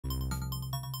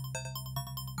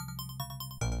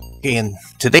Okay, in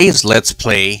today's Let's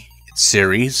Play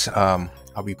series, I'll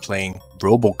be playing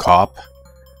Robocop,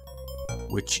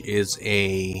 which is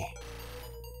a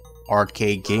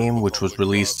arcade game which was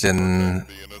released in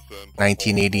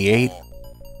 1988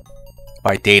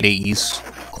 by Data East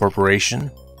Corporation.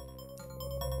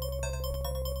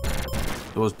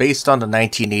 It was based on the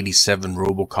 1987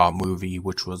 Robocop movie,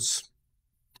 which was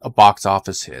a box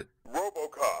office hit,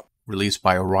 Robocop, released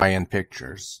by Orion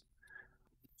Pictures.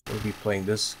 We'll be playing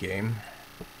this game.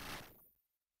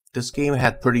 This game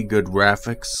had pretty good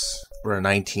graphics for a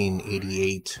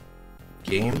 1988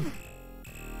 game,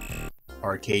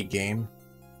 arcade game,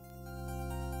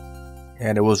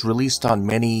 and it was released on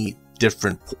many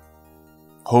different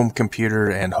home computer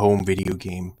and home video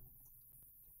game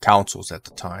consoles at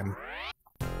the time.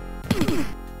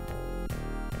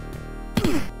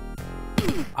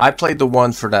 I played the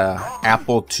one for the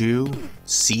Apple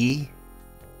IIc.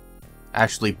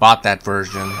 Actually bought that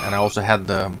version, and I also had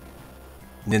the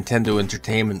Nintendo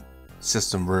Entertainment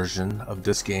System version of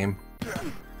this game.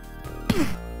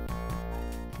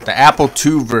 The Apple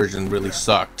II version really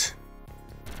sucked.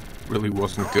 Really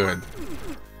wasn't good.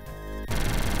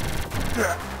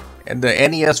 And the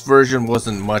NES version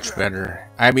wasn't much better.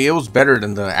 I mean, it was better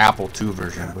than the Apple II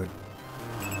version, but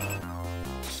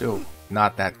still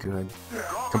not that good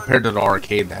compared to the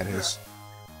arcade, that is.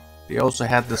 They also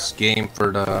had this game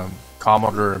for the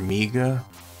Commodore Amiga.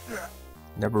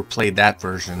 Never played that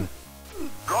version.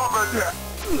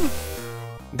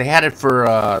 They had it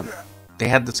for they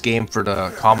had this game for the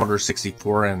Commodore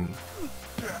 64 and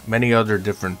many other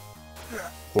different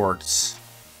ports.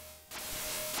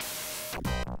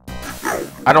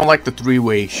 I don't like the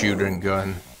three-way shooter and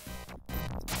gun.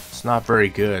 It's not very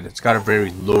good. It's got a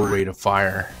very low rate of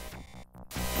fire.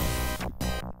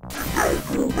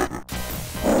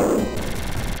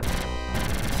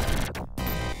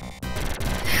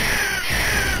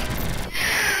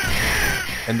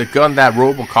 And the gun that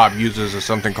Robocop uses is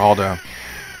something called a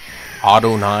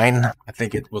Auto 9. I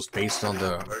think it was based on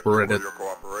the Beretta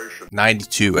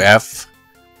 92F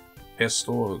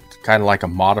pistol, kind of like a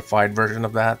modified version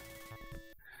of that.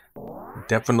 It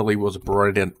definitely was a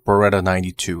Beretta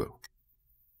 92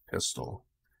 pistol.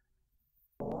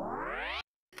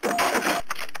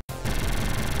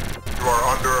 you are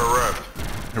under arrest.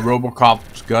 And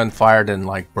Robocop's gun fired in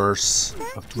like bursts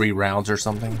of 3 rounds or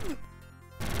something.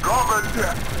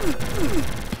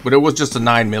 But it was just a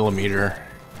 9mm.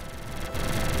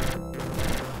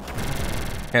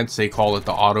 Hence they call it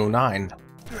the Auto 9.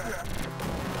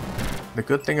 The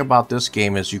good thing about this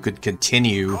game is you could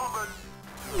continue.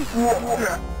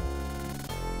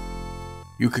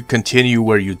 You could continue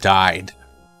where you died.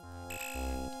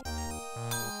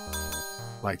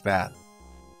 Like that.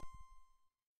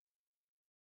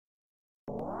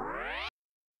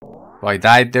 If I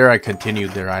died there, I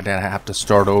continued there. I didn't have to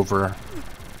start over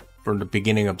from the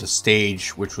beginning of the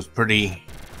stage, which was pretty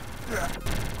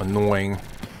annoying.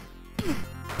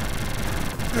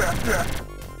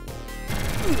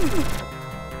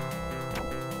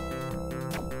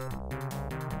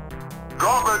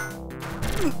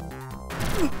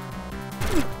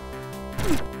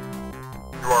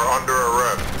 You are under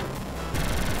arrest.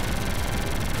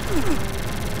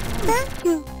 Thank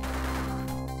you.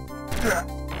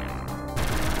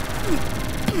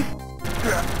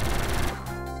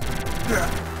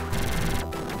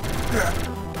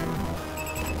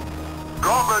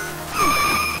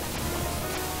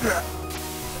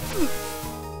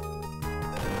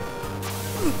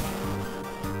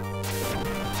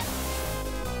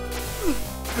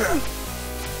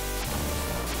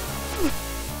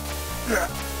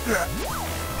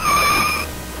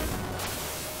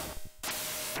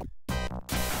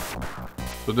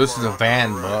 So this is a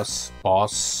van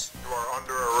boss. You are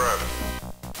under arrest.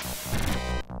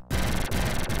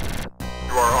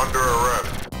 You are under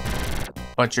arrest.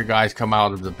 Bunch of guys come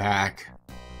out of the back.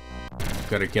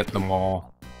 Gotta get them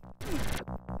all.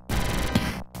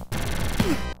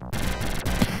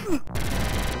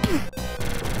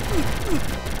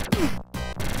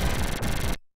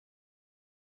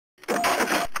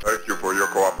 Thank you for your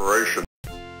cooperation.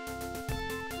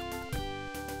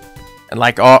 And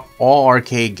like all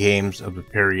arcade games of the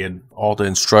period, all the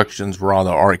instructions were on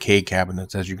the arcade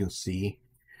cabinets, as you can see,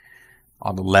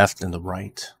 on the left and the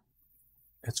right.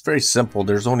 It's very simple.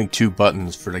 There's only 2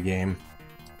 buttons for the game.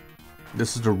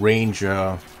 This is the range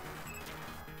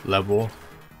level.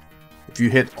 If you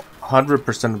hit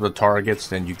 100% of the targets,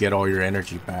 then you get all your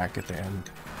energy back at the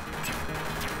end.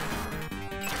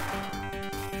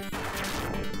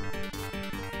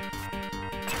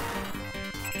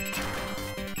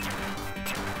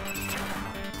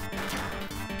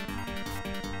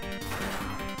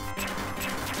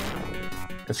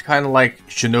 It's kind of like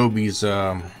Shinobi's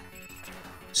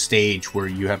stage where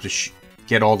you have to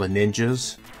get all the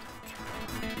ninjas.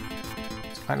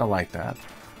 It's kind of like that.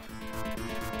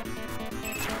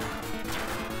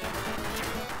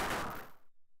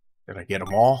 Did I get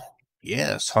them all?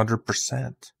 Yes,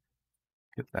 100%.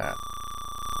 Get that.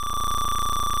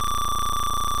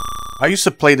 I used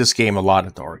to play this game a lot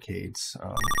at the arcades.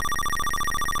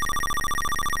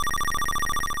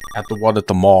 At the one at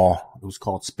the mall. It was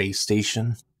called Space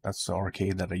Station. That's the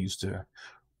arcade that I used to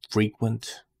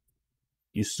frequent.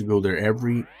 Used to go there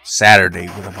every Saturday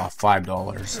with about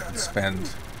 $5 and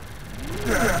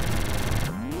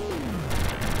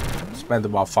spend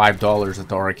about $5 at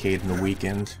the arcade in the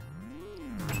weekend.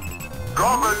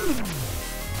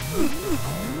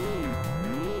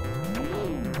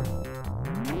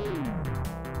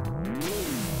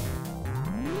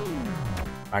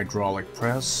 Hydraulic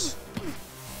press.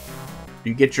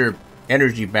 You get your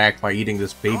energy back by eating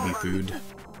this baby food.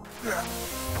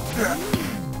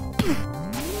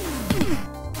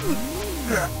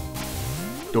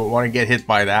 Don't want to get hit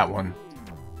by that one.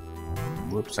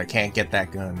 Whoops, I can't get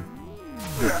that gun.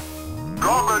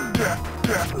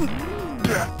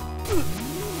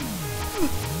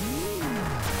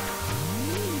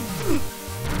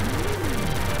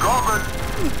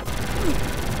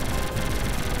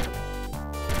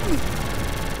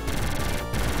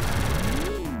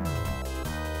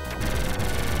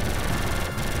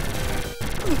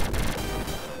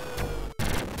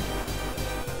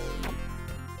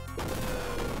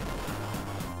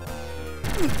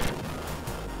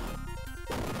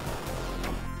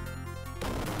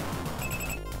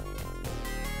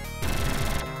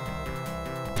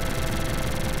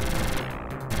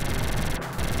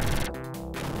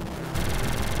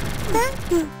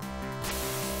 Thank you.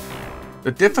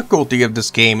 The difficulty of this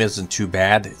game isn't too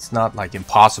bad. It's not like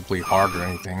impossibly hard or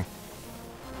anything.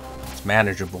 It's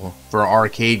manageable. For an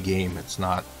arcade game, it's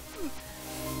not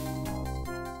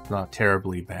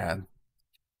terribly bad.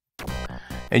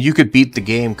 And you could beat the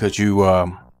game because you are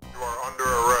under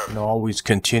arrest. you know, always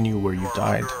continue where you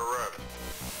died.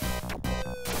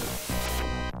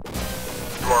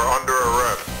 You are under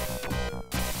arrest.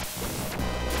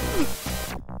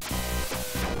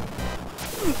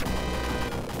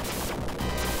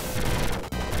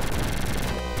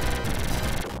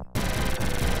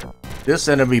 This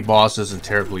enemy boss isn't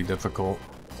terribly difficult.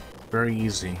 Very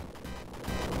easy.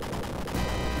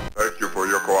 Thank you for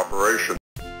your cooperation.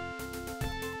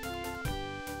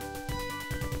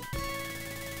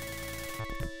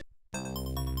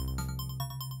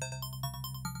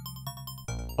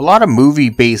 A lot of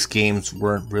movie-based games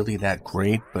weren't really that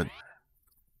great, but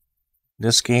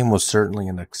this game was certainly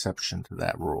an exception to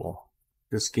that rule.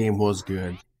 This game was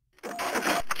good.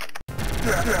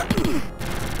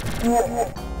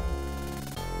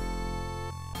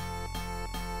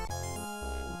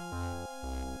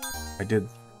 I did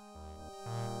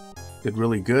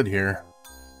really good here.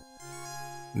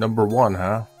 Number 1,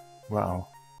 huh? Wow.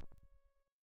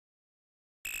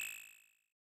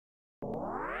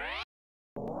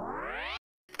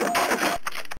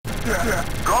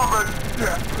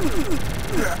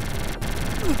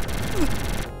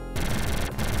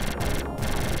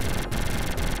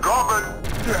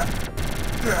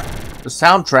 The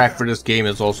soundtrack for this game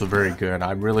is also very good.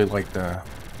 I really like the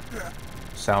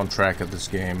soundtrack of this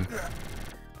game.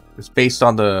 It's based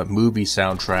on the movie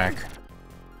soundtrack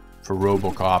for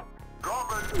Robocop.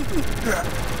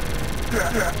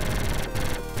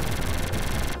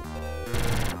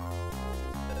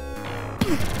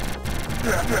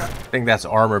 I think that's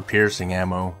armor-piercing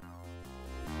ammo.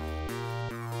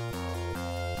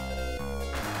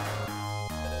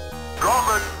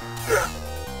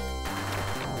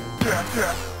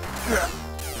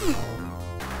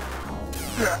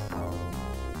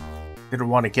 Didn't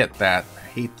want to get that. I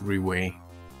hate three-way.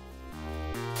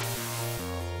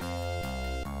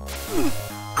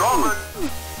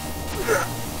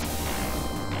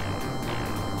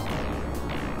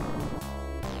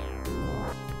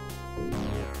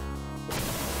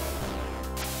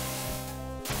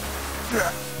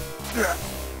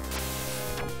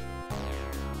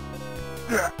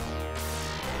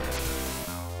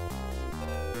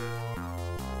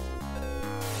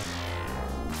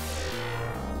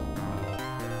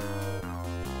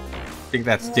 I think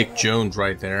that's Dick Jones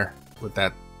right there with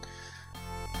that.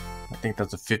 I think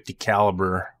that's a 50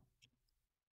 caliber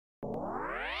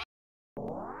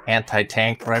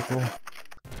anti-tank rifle.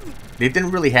 They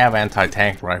didn't really have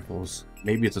anti-tank rifles.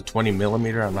 Maybe it's a 20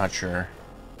 millimeter, I'm not sure.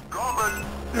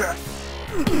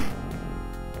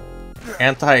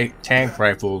 Anti-tank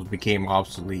rifles became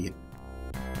obsolete.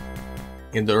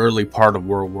 in the early part of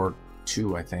World War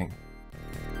II, I think.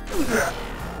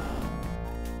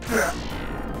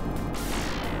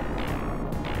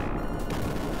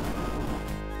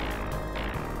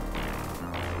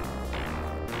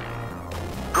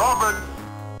 Coming!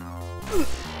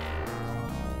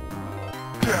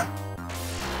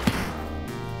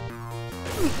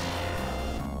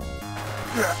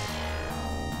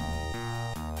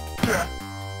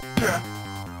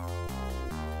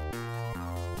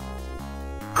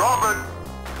 Coming!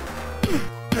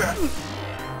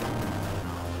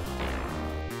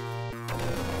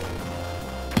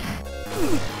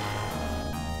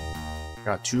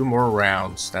 Got 2 more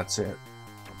rounds, that's it.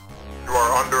 You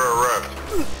are under arrest.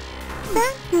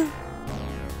 Thank you.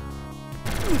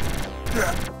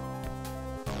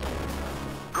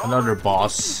 Another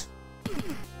boss. I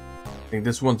think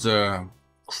this one's a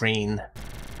crane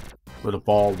with a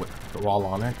ball with the wall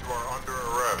on it. You are under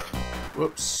arrest.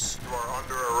 Whoops. You are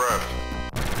under arrest.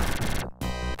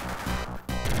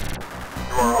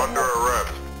 You are under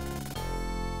arrest.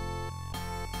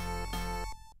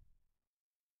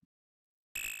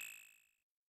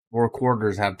 More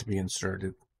quarters have to be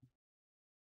inserted.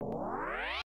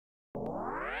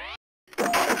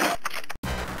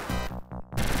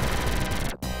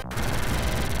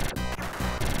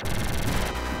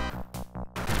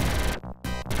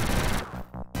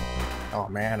 Oh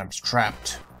man, I'm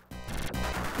trapped.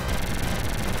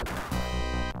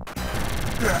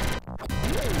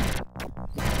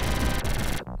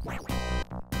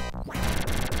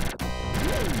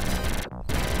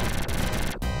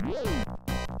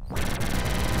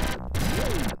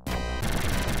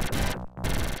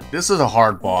 This is a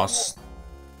hard boss.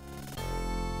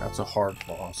 That's a hard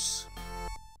boss.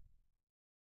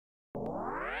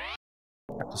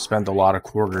 Have to spend a lot of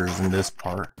quarters in this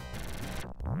part.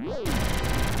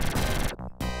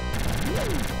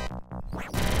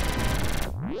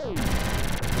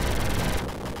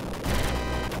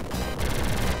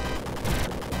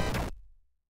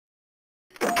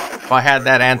 If I had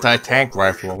that anti-tank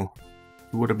rifle,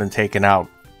 it would have been taken out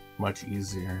much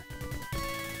easier.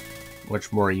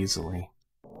 Much more easily.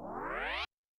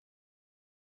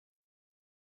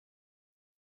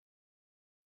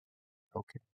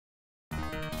 Okay.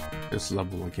 This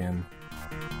level again.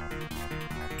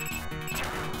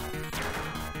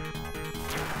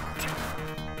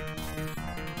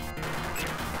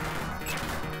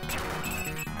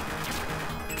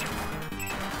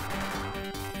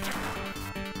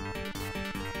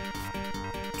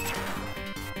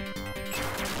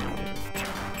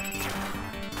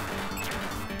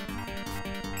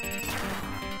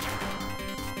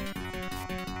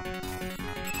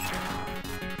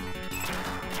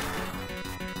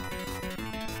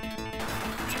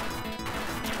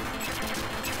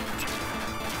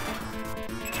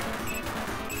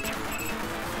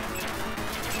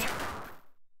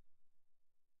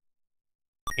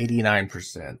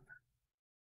 %.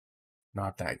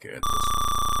 Not that good.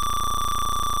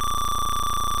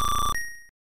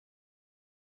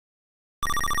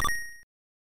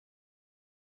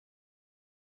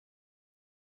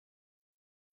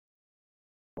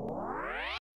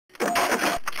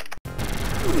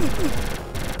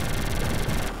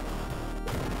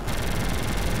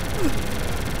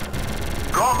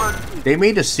 Coming! They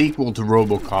made a sequel to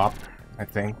Robocop, I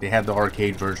think. They had the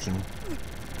arcade version.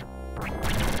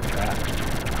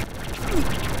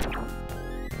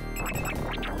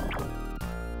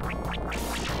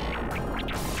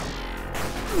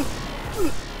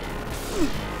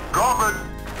 Coming!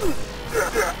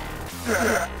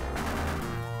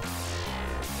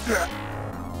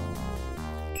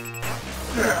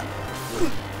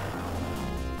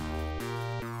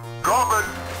 Coming!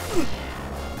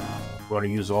 I'm going to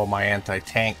use all my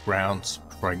anti-tank rounds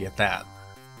before I get that.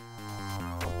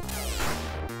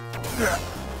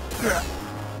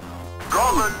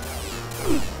 Coming!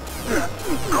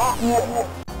 Coming!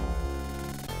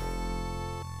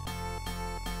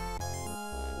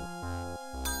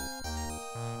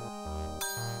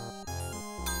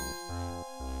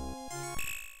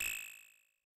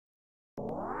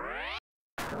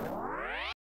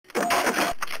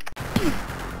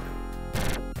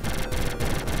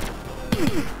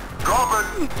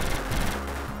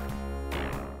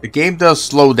 The game does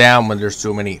slow down when there's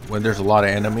a lot of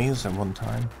enemies at one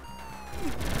time.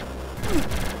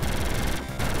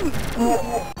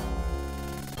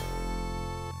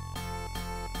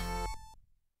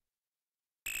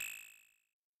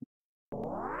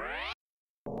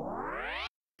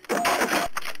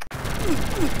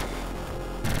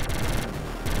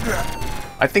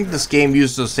 I think this game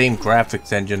used the same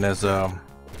graphics engine as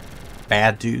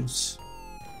Bad Dudes.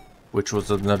 which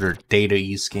was another Data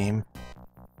East game.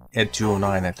 Ed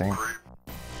 209, I think.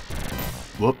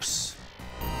 Whoops.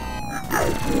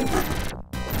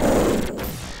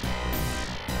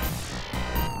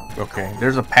 Okay,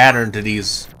 there's a pattern to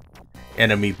these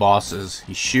enemy bosses.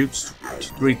 He shoots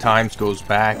 3 times, goes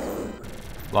back,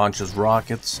 launches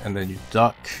rockets, and then you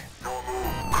duck.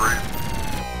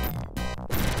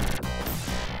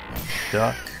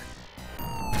 Duck.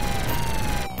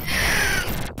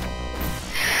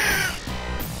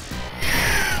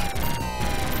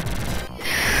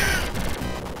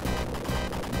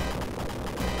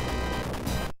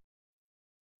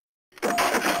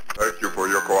 Thank you for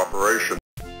your cooperation.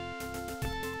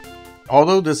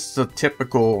 Although this is a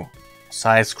typical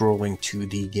side-scrolling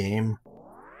 2D game,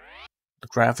 the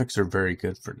graphics are very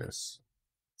good for this.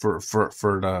 For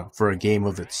a game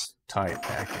of its type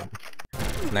back in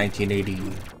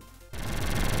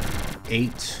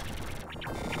 1988.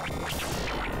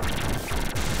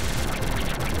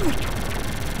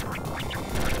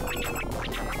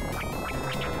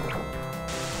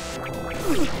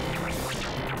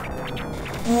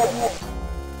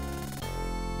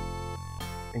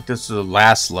 I think this is the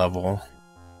last level.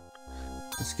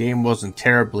 This game wasn't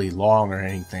terribly long or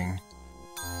anything.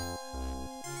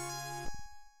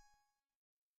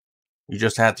 You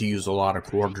just had to use a lot of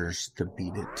quarters to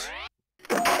beat it.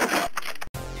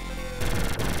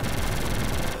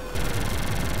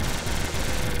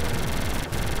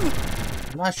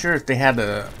 I'm not sure if they had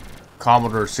a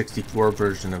Commodore 64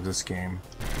 version of this game,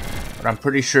 but I'm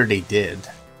pretty sure they did.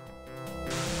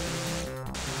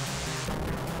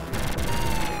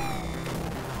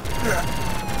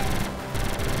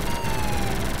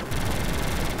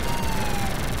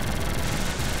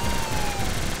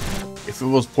 If it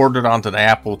was ported onto the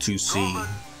Apple IIc,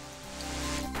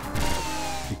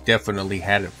 they definitely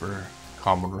had it for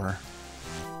Commodore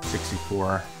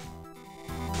 64.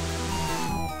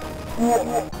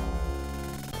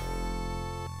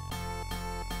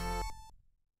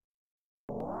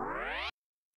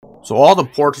 So all the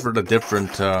ports for the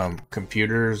different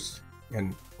computers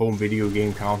and home video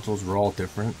game consoles were all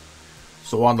different.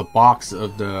 So on the box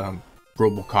of the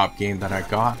Robocop game that I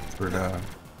got for the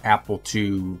Apple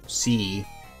IIc,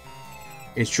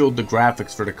 it showed the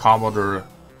graphics for the Commodore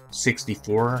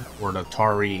 64 or the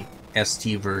Atari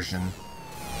ST version,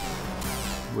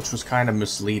 which was kind of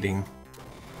misleading.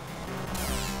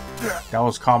 That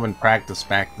was common practice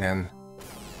back then.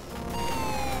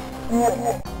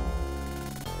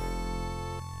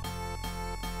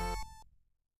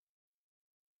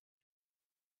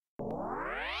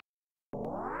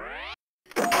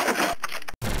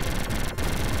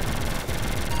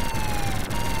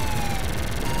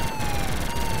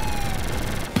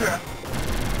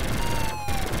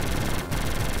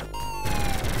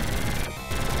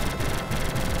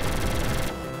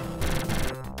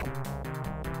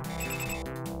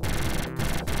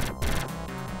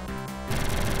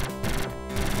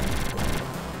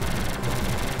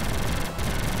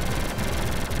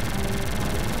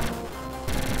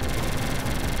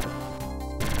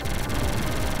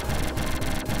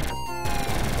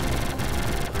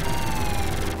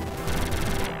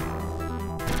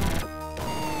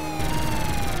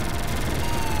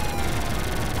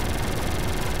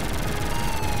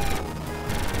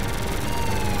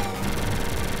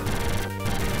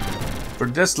 For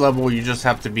this level, you just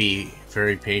have to be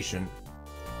very patient.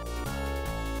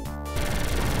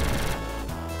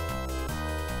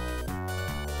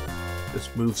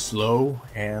 Just move slow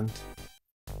and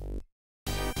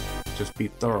just be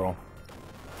thorough.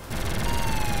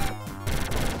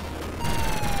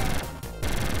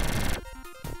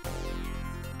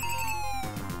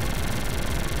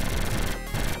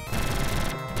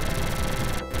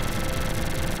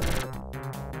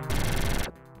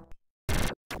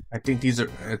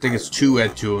 I think it's 2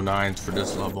 Ed 209s for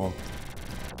this level.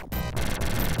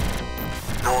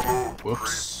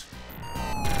 Whoops.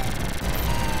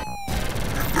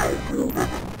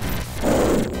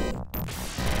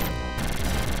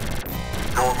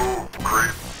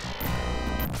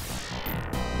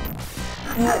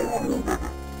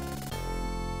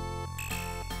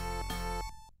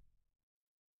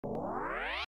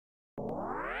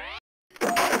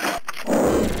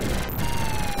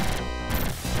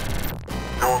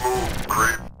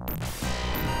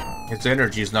 Its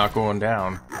energy is not going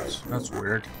down. That's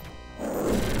weird.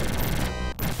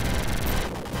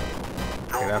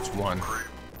 Okay, that's one.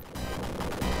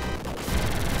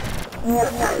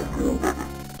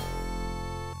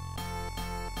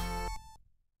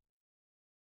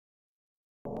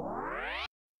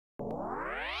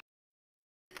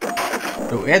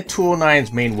 So Ed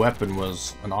 209's main weapon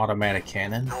was an automatic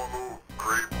cannon.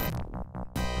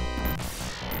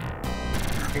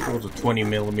 think it was a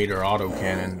 20mm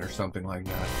autocannon or something like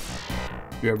that.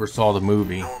 If you ever saw the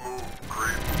movie.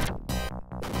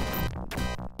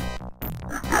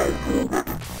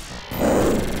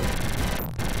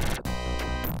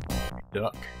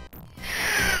 Duck.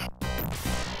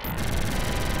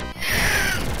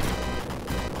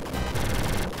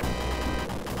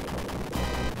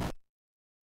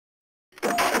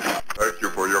 Thank you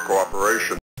for your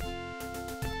cooperation.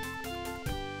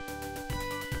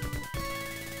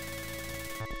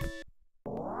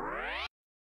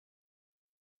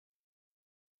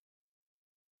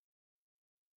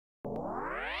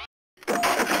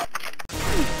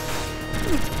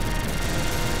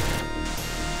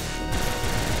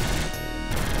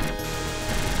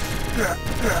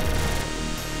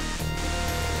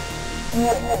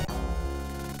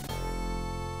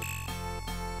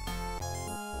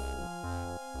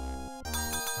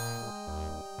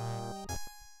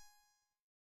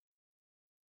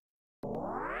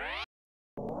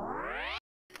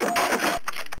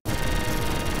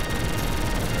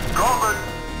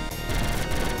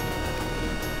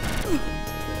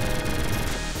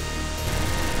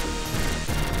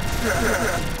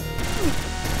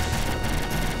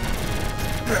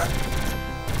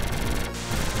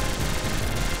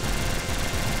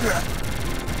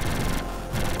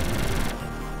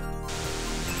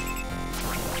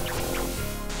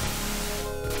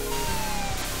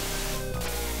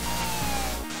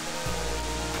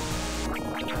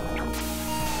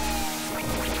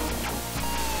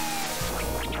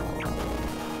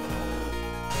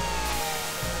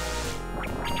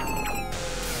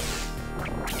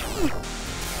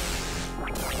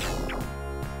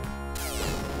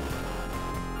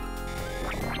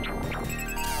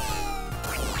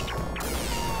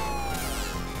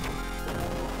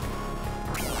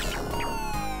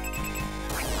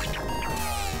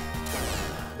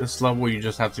 This level, you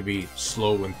just have to be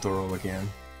slow and thorough again.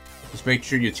 Just make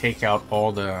sure you take out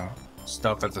all the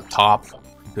stuff at the top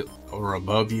or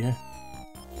above you.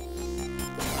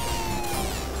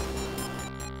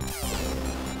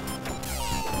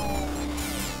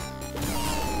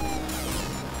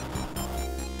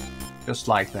 Just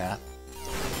like that.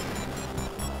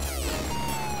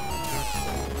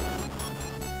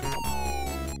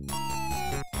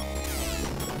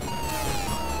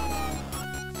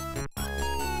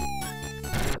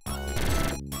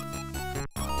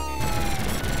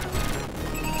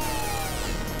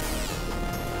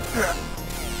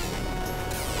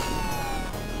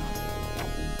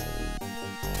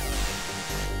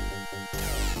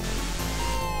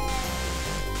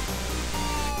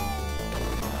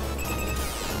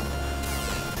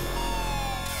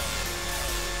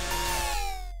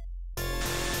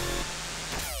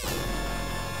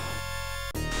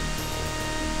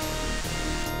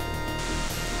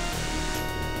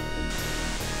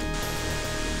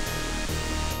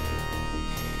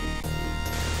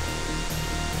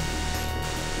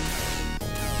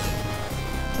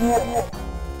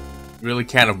 Really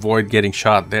can't avoid getting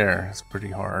shot there. It's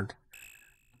pretty hard.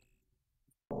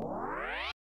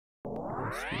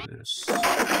 Let's do this. I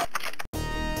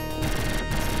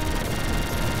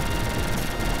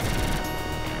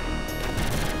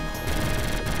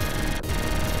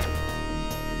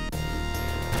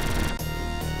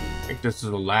think this is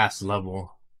the last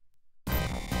level.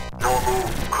 Your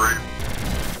move, creep.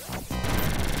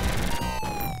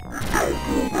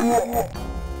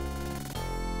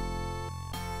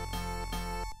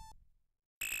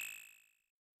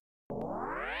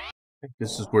 I think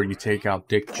this is where you take out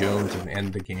Dick Jones and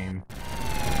end the game.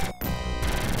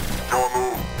 Your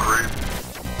move, creep.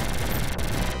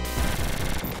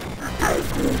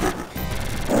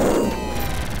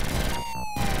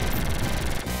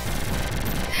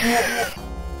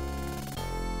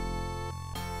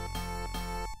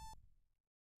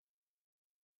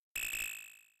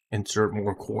 Insert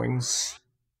more coins.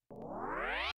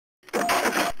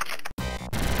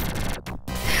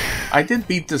 I did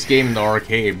beat this game in the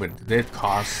arcade, but it did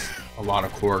cost a lot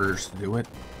of quarters to do it.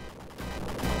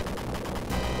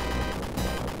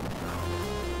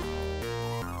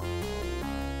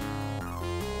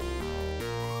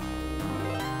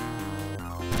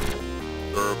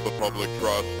 Serve the public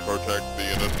trust, protect the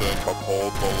innocent,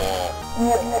 uphold the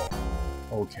law.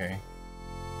 Okay.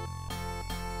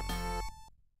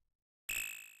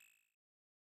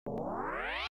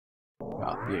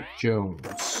 Got Dick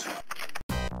Jones.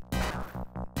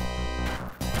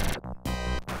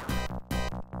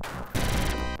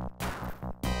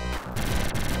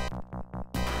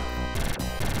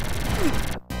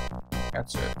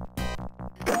 That's it.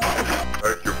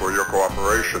 Thank you for your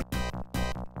cooperation.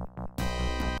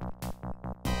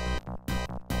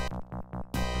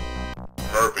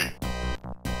 Murphy.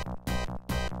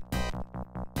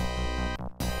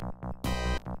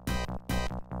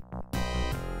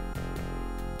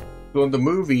 So in the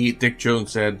movie, Dick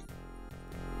Jones said,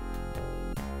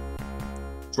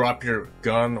 "Drop your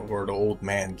gun or the old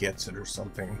man gets it," or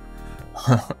something.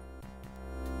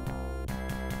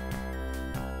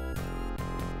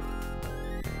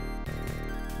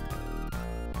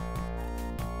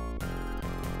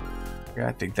 Yeah,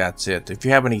 I think that's it. If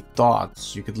you have any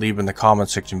thoughts, you could leave in the comment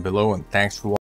section below, and thanks for watching.